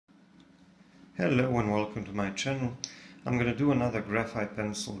Hello and welcome to my channel. I'm going to do another graphite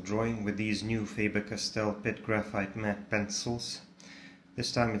pencil drawing with these new Faber Castell Pitt graphite matte pencils.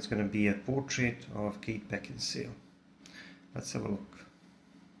 This time it's going to be a portrait of Kate Beckinsale. Let's have a look.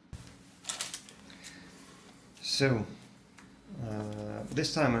 So,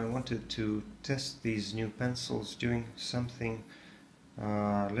 this time I wanted to test these new pencils doing something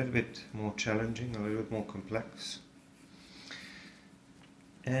a little bit more challenging, a little bit more complex.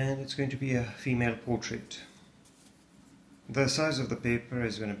 And it's going to be a female portrait. The size of the paper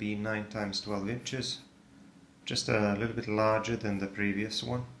is going to be 9 × 12 inches, just a little bit larger than the previous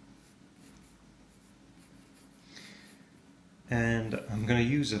one. And I'm going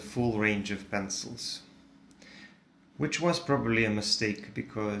to use a full range of pencils, which was probably a mistake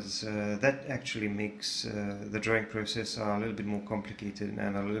because that actually makes the drawing process a little bit more complicated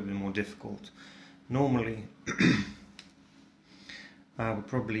and a little bit more difficult. Normally I would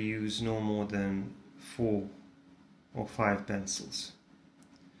probably use no more than 4 or 5 pencils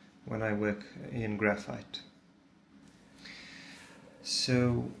when I work in graphite.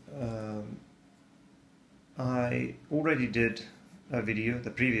 So I already did a video, the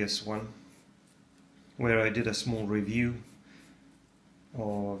previous one, where I did a small review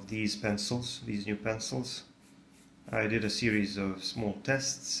of these pencils, these new pencils. I did a series of small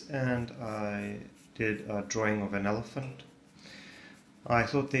tests and I did a drawing of an elephant. I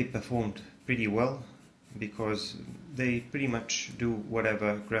thought they performed pretty well because they pretty much do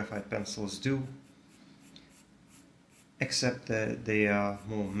whatever graphite pencils do, except that they are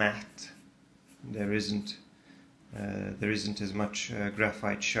more matte. There isn't as much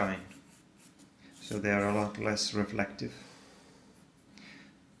graphite shine, so they are a lot less reflective.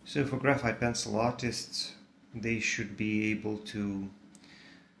 So for graphite pencil artists, they should be able to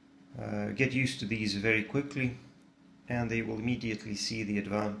get used to these very quickly, and they will immediately see the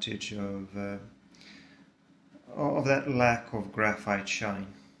advantage of that lack of graphite shine.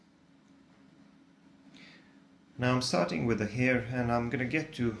 Now I'm starting with the hair, and I'm going to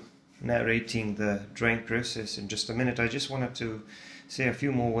get to narrating the drawing process in just a minute. I just wanted to say a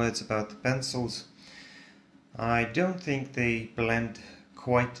few more words about the pencils. I don't think they blend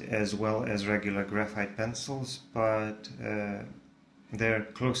quite as well as regular graphite pencils, but they're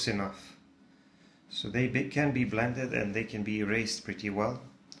close enough. So they can be blended and they can be erased pretty well,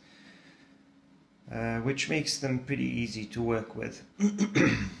 which makes them pretty easy to work with.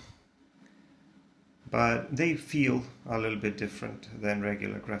 But they feel a little bit different than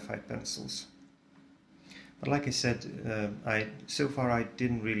regular graphite pencils. But like I said, so far I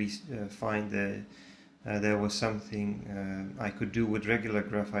didn't really find that there was something I could do with regular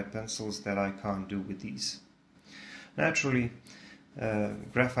graphite pencils that I can't do with these. Naturally,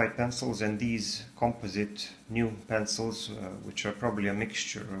 graphite pencils and these composite new pencils, which are probably a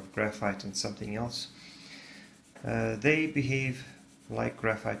mixture of graphite and something else, they behave like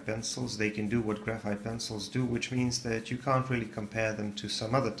graphite pencils. They can do what graphite pencils do, which means that you can't really compare them to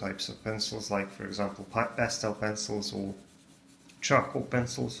some other types of pencils, like for example pastel pencils or charcoal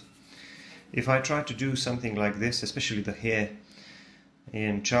pencils. If I try to do something like this, especially the hair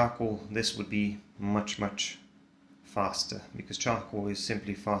in charcoal, this would be much faster, because charcoal is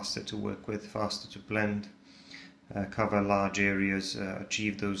simply faster to work with, faster to blend, cover large areas,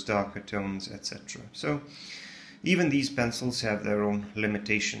 achieve those darker tones, etc. So even these pencils have their own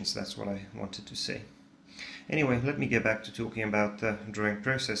limitations. That's what I wanted to say. Anyway, let me get back to talking about the drawing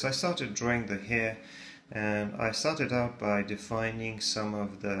process. I started drawing the hair, and I started out by defining some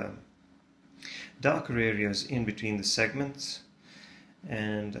of the darker areas in between the segments,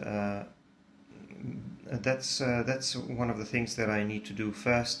 and that's one of the things that I need to do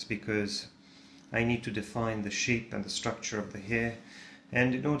first, because I need to define the shape and the structure of the hair,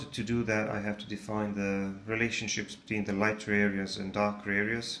 and in order to do that I have to define the relationships between the lighter areas and darker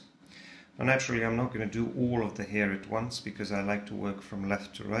areas. Now naturally I'm not going to do all of the hair at once, because I like to work from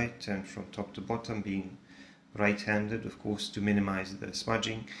left to right and from top to bottom, being right-handed, of course, to minimize the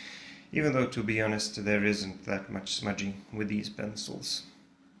smudging, even though, to be honest, there isn't that much smudging with these pencils.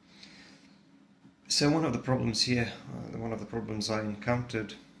 So one of the problems here, one of the problems I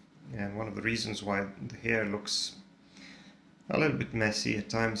encountered, and one of the reasons why the hair looks a little bit messy at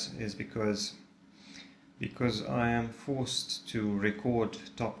times, is because I am forced to record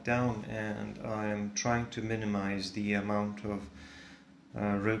top down, and I am trying to minimize the amount of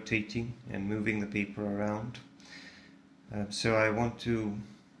rotating and moving the paper around. So I want to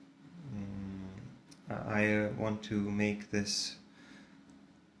make this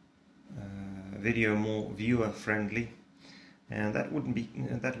video more viewer friendly, and that wouldn't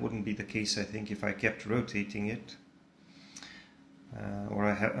be the case, I think, if I kept rotating it. or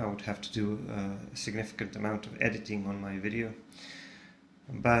I would have to do a significant amount of editing on my video.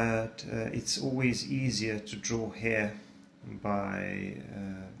 But it's always easier to draw hair by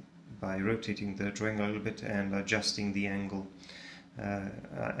rotating the drawing a little bit and adjusting the angle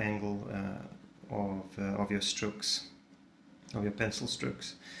of your strokes, of your pencil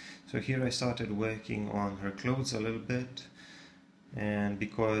strokes. So here I started working on her clothes a little bit, and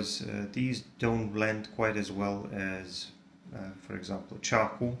because these don't blend quite as well as for example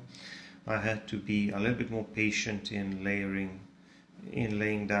charcoal, I had to be a little bit more patient in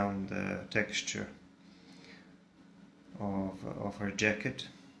laying down the texture of her jacket.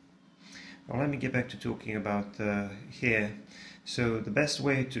 Now let me get back to talking about the hair. So the best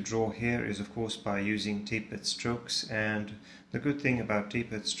way to draw hair is of course by using tapered strokes, and the good thing about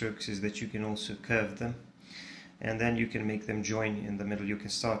tapered strokes is that you can also curve them, and then you can make them join in the middle. You can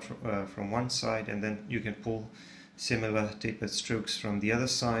start from one side, and then you can pull similar tapered strokes from the other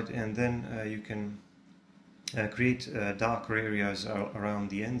side, and then you can create darker areas around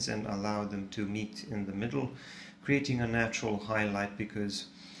the ends and allow them to meet in the middle, creating a natural highlight. Because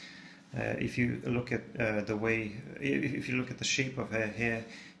if you look at if you look at the shape of her hair,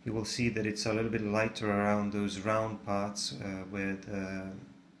 you will see that it's a little bit lighter around those round parts where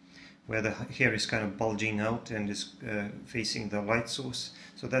the hair is kind of bulging out and is facing the light source.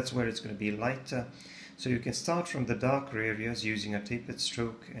 So that's where it's going to be lighter. So you can start from the darker areas using a tapered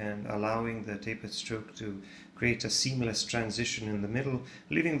stroke and allowing the tapered stroke to create a seamless transition in the middle,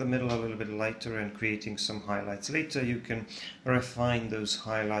 leaving the middle a little bit lighter and creating some highlights. Later you can refine those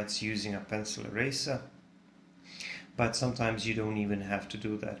highlights using a pencil eraser, but sometimes you don't even have to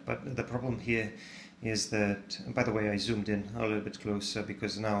do that. But the problem here is that, by the way, I zoomed in a little bit closer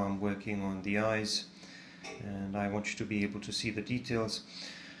because now I'm working on the eyes and I want you to be able to see the details.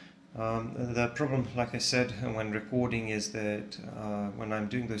 The problem, like I said, when recording is that when I'm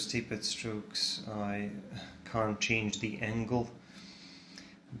doing those tapered strokes, I can't change the angle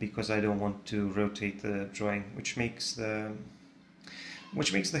because I don't want to rotate the drawing, which makes the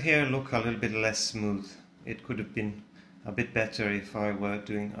hair look a little bit less smooth. It could have been a bit better if I were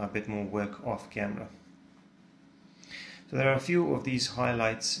doing a bit more work off camera. So there are a few of these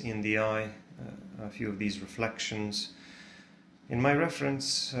highlights in the eye, a few of these reflections. In my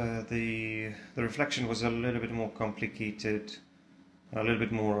reference, the reflection was a little bit more complicated, a little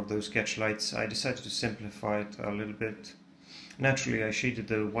bit more of those sketch lights. I decided to simplify it a little bit. Naturally, I shaded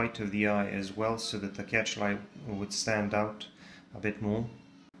the white of the eye as well so that the catch light would stand out a bit more.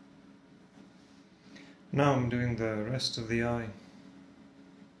 Now I'm doing the rest of the eye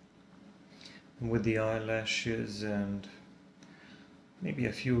with the eyelashes and maybe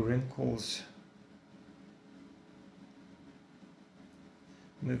a few wrinkles.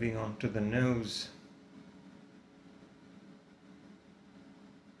 Moving on to the nose.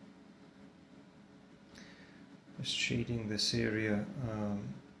 Just shading this area,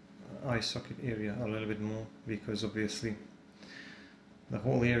 eye socket area, a little bit more, because obviously the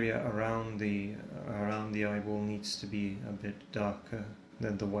whole area around the eyeball needs to be a bit darker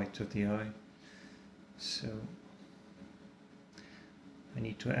than the white of the eye. So I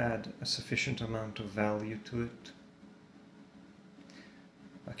need to add a sufficient amount of value to it.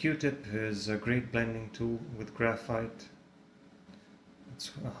 A Q-tip is a great blending tool with graphite.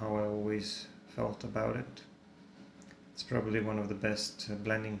 That's how I always felt about it. It's probably one of the best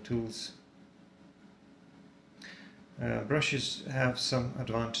blending tools. Brushes have some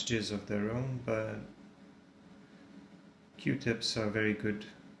advantages of their own, but Q-tips are very good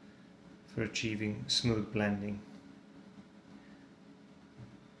for achieving smooth blending.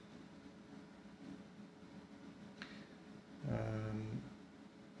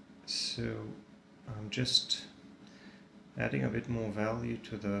 So I'm just adding a bit more value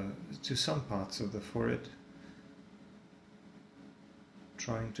to some parts of the forehead,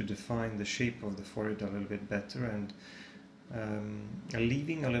 trying to define the shape of the forehead a little bit better, and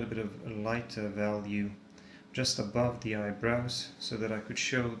leaving a little bit of a lighter value just above the eyebrows so that I could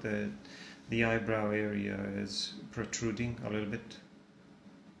show that the eyebrow area is protruding a little bit.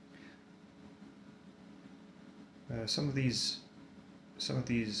 Some of these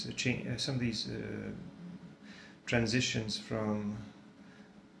transitions from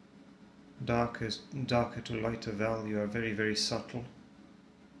darker to lighter value are very, very subtle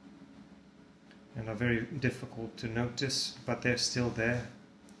and are very difficult to notice, but they're still there.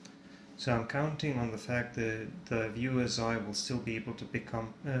 So I'm counting on the fact that the viewer's eye will still be able to pick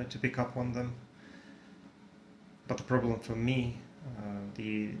up on them. But the problem for me,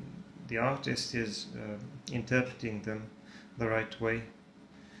 the artist, is interpreting them the right way.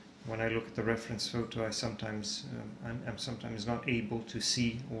 when I look at the reference photo, I'm sometimes not able to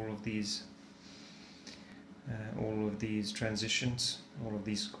see all of these transitions, all of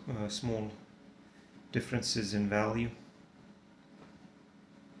these small differences in value.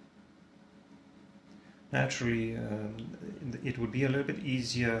 Naturally, it would be a little bit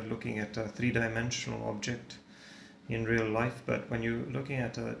easier looking at a three-dimensional object in real life, but when you're looking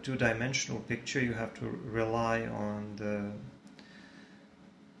at a two-dimensional picture, you have to rely on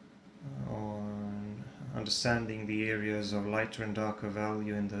understanding the areas of lighter and darker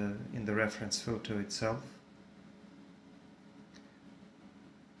value in the reference photo itself.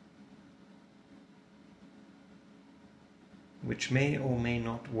 Which may or may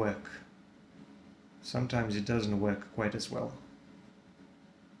not work. Sometimes it doesn't work quite as well.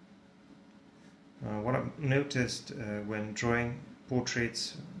 What I've noticed when drawing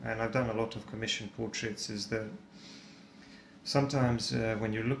portraits, and I've done a lot of commission portraits, is that sometimes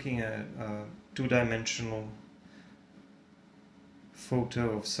when you're looking at a two-dimensional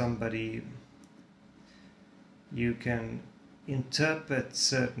photo of somebody, you can interpret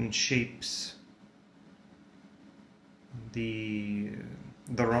certain shapes the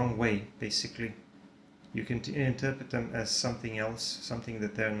wrong way, basically. You can interpret them as something else, something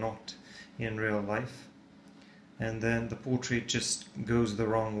that they're not in real life, and then the portrait just goes the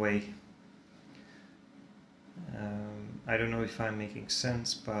wrong way. I don't know if I'm making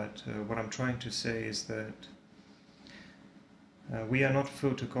sense, but what I'm trying to say is that we are not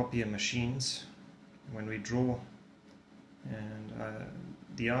photocopier machines when we draw, and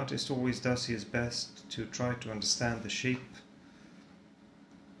the artist always does his best to try to understand the shape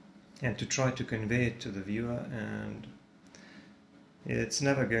and to try to convey it to the viewer, and it's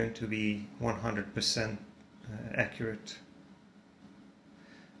never going to be 100% accurate.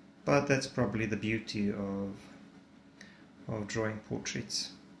 But that's probably the beauty of drawing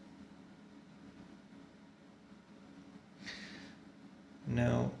portraits.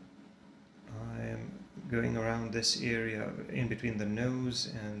 Now I am going around this area in between the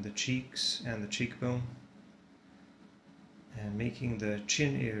nose and the cheeks and the cheekbone, and making the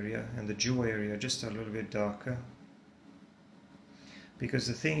chin area and the jaw area just a little bit darker. Because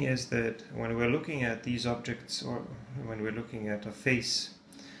the thing is that when we're looking at these objects, or when we're looking at a face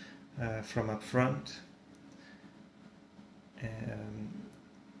from up front,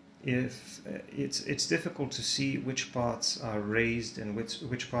 if it's difficult to see which parts are raised and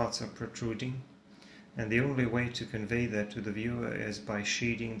which parts are protruding, and the only way to convey that to the viewer is by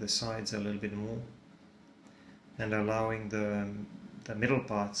shading the sides a little bit more and allowing the middle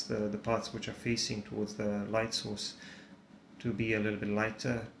parts, the parts which are facing towards the light source, to be a little bit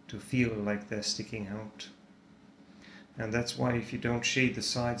lighter, to feel like they're sticking out. And that's why if you don't shade the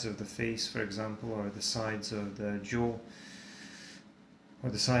sides of the face, for example, or the sides of the jaw, or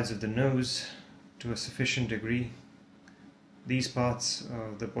the sides of the nose to a sufficient degree, these parts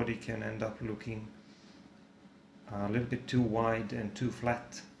of the body can end up looking a little bit too wide and too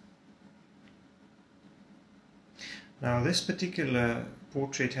flat. Now this particular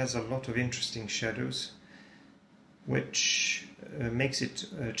portrait has a lot of interesting shadows, which makes it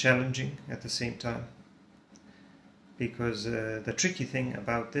challenging at the same time, because the tricky thing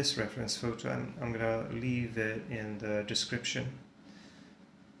about this reference photo, I'm going to leave it in the description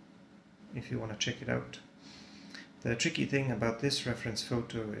if you want to check it out. The tricky thing about this reference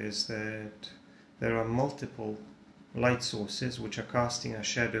photo is that there are multiple light sources which are casting a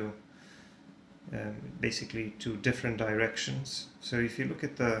shadow basically to different directions. So if you look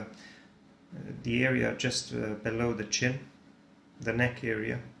at the area just below the chin, the neck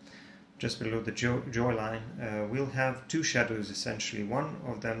area, just below the jawline, we'll have two shadows essentially. One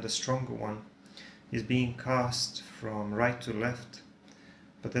of them, the stronger one, is being cast from right to left,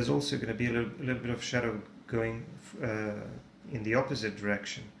 but there's also going to be a little bit of shadow going in the opposite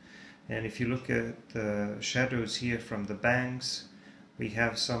direction. And if you look at the shadows here from the bangs, we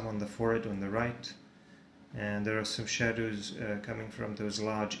have some on the forehead on the right, and there are some shadows coming from those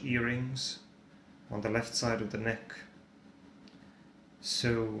large earrings on the left side of the neck.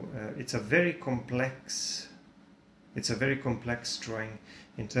 So it's a very complex drawing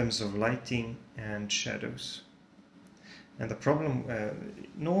in terms of lighting and shadows. And the problem,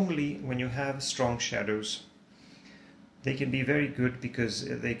 normally when you have strong shadows, they can be very good because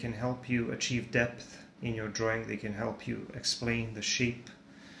they can help you achieve depth in your drawing. They can help you explain the shape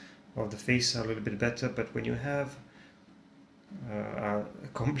of the face a little bit better. But when you have a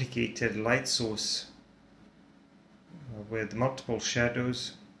complicated light source with multiple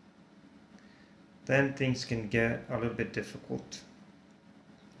shadows, then things can get a little bit difficult,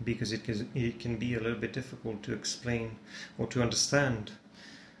 because it can be a little bit difficult to explain or to understand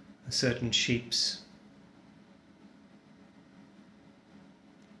certain shapes.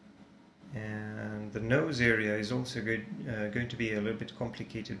 And the nose area is also going to be a little bit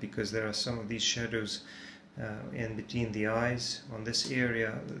complicated because there are some of these shadows in between the eyes. On this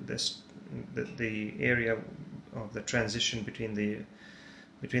area, the area of the transition between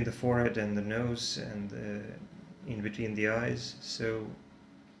the forehead and the nose, and in between the eyes. So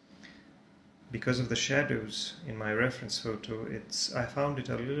because of the shadows in my reference photo, I found it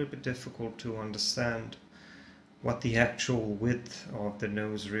a little bit difficult to understand what the actual width of the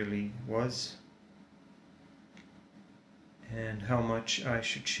nose really was and how much I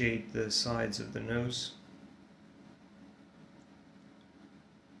should shade the sides of the nose.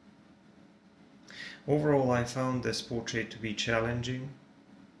 Overall, I found this portrait to be challenging.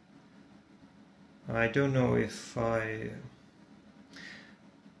 I don't know if I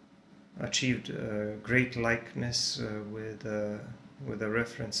achieved great likeness with a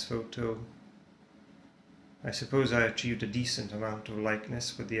reference photo. I suppose I achieved a decent amount of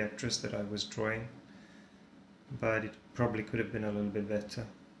likeness with the actress that I was drawing, but it probably could have been a little bit better.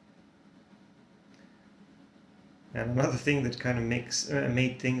 And another thing that kind of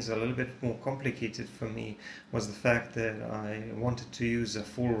made things a little bit more complicated for me was the fact that I wanted to use a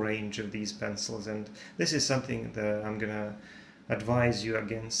full range of these pencils, and this is something that I'm going to advise you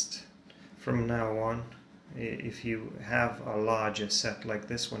against from now on. If you have a larger set like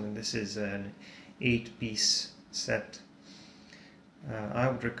this one, and this is an 8-piece set, I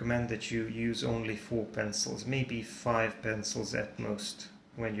would recommend that you use only 4 pencils, maybe 5 pencils at most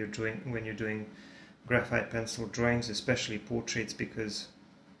when you're doing graphite pencil drawings, especially portraits, because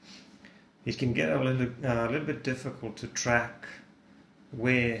it can get a little bit difficult to track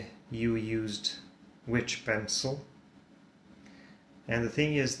where you used which pencil. And the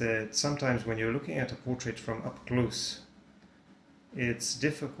thing is that sometimes when you're looking at a portrait from up close, it's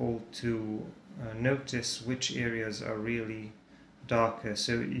difficult to notice which areas are really darker.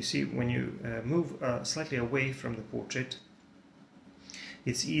 So you see, when you move slightly away from the portrait,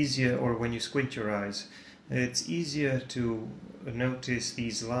 it's easier, or when you squint your eyes, it's easier to notice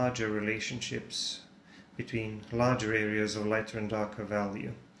these larger relationships between larger areas of lighter and darker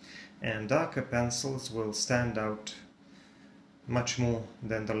value. And darker pencils will stand out much more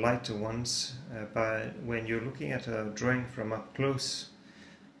than the lighter ones, but when you're looking at a drawing from up close,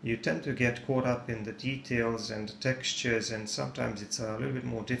 you tend to get caught up in the details and the textures, and sometimes it's a little bit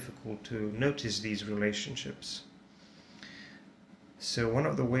more difficult to notice these relationships. So one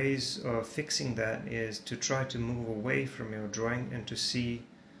of the ways of fixing that is to try to move away from your drawing and to see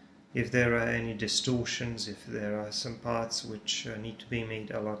if there are any distortions, if there are some parts which need to be made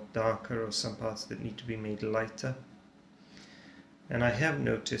a lot darker, or some parts that need to be made lighter. And I have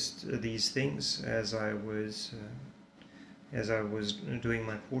noticed these things as I was doing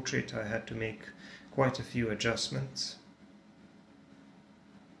my portrait. I had to make quite a few adjustments.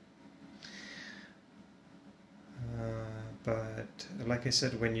 But like I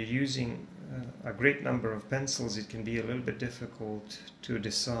said, when you're using a great number of pencils, it can be a little bit difficult to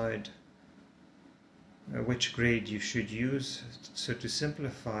decide which grade you should use. So to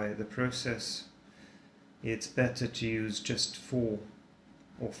simplify the process, it's better to use just 4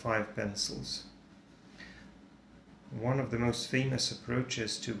 or 5 pencils. One of the most famous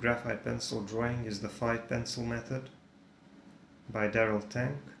approaches to graphite pencil drawing is the 5-pencil method by Darryl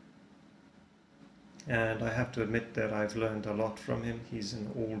Tank. And I have to admit that I've learned a lot from him. He's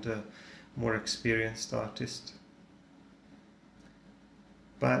an older, more experienced artist.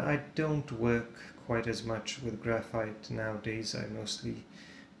 But I don't work quite as much with graphite nowadays. I mostly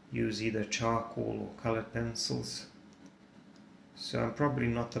use either charcoal or colored pencils. So I'm probably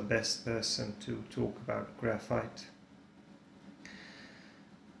not the best person to talk about graphite.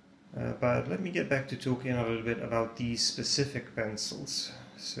 But let me get back to talking a little bit about these specific pencils.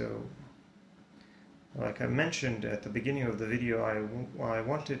 So, like I mentioned at the beginning of the video, I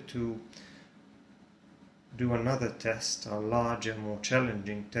wanted to do another test, a larger, more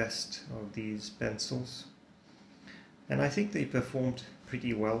challenging test of these pencils. And I think they performed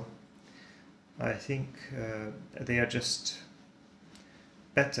pretty well. I think they are just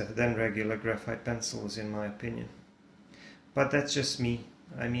better than regular graphite pencils in my opinion. But that's just me.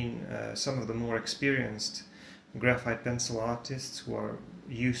 I mean, some of the more experienced graphite pencil artists who are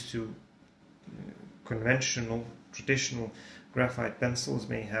used to conventional, traditional graphite pencils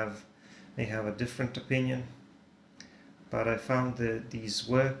may have a different opinion. But I found that these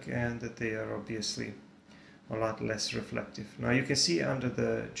work and that they are obviously a lot less reflective. Now you can see under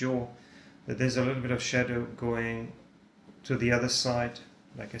the jaw that there's a little bit of shadow going to the other side.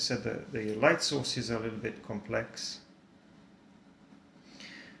 Like I said, the light source is a little bit complex.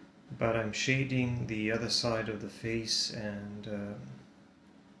 but I'm shading the other side of the face and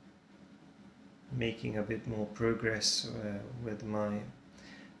making a bit more progress with my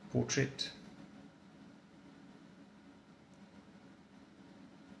portrait.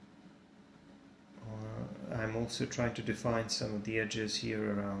 I'm also trying to define some of the edges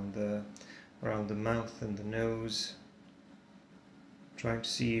here around the mouth and the nose, trying to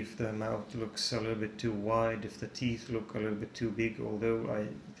see if the mouth looks a little bit too wide, if the teeth look a little bit too big, although I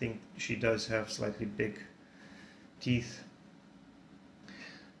think she does have slightly big teeth.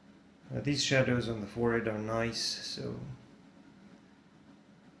 These shadows on the forehead are nice, so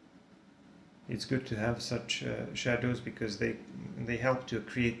it's good to have such shadows because they help to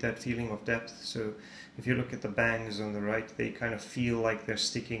create that feeling of depth. So if you look at the bangs on the right, they kind of feel like they're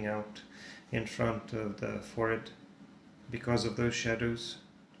sticking out in front of the forehead because of those shadows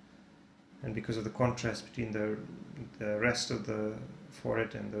and because of the contrast between the rest of the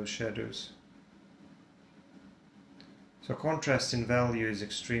forehead and those shadows. So contrast in value is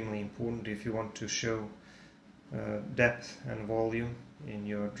extremely important if you want to show depth and volume in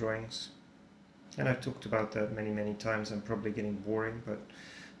your drawings. And I've talked about that many times. I'm probably getting boring, but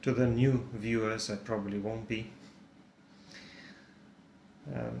to the new viewers I probably won't be.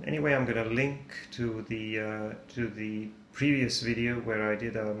 Anyway, I'm going to link to the previous video where I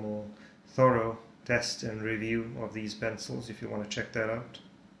did a more thorough test and review of these pencils if you want to check that out.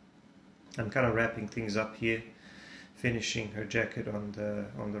 I'm kind of wrapping things up here, finishing her jacket on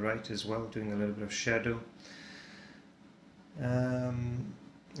the right as well, doing a little bit of shadow.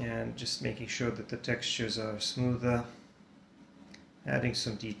 And just making sure that the textures are smoother, adding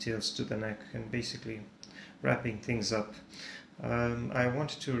some details to the neck, and basically wrapping things up. I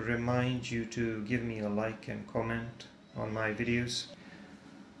wanted to remind you to give me a like and comment on my videos.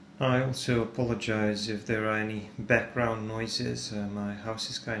 I also apologize if there are any background noises. My house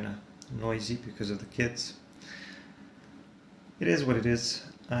is kind of noisy because of the kids. It is what it is.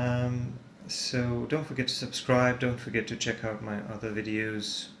 So don't forget to subscribe, don't forget to check out my other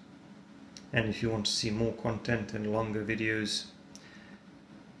videos, and if you want to see more content and longer videos,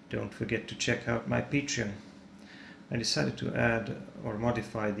 don't forget to check out my Patreon. I decided to add or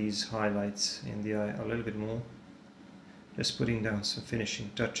modify these highlights in the eye a little bit more, just putting down some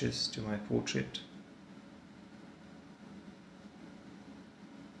finishing touches to my portrait.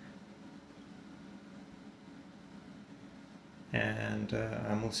 And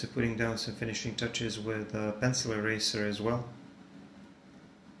I'm also putting down some finishing touches with a pencil eraser as well.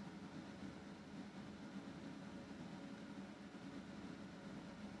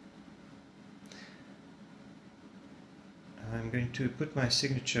 I'm going to put my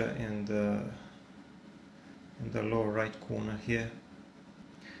signature in the lower right corner here.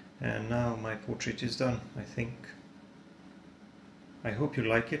 And now my portrait is done, I think. I hope you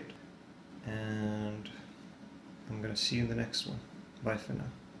like it, and I'm going to see you in the next one. Bye for now.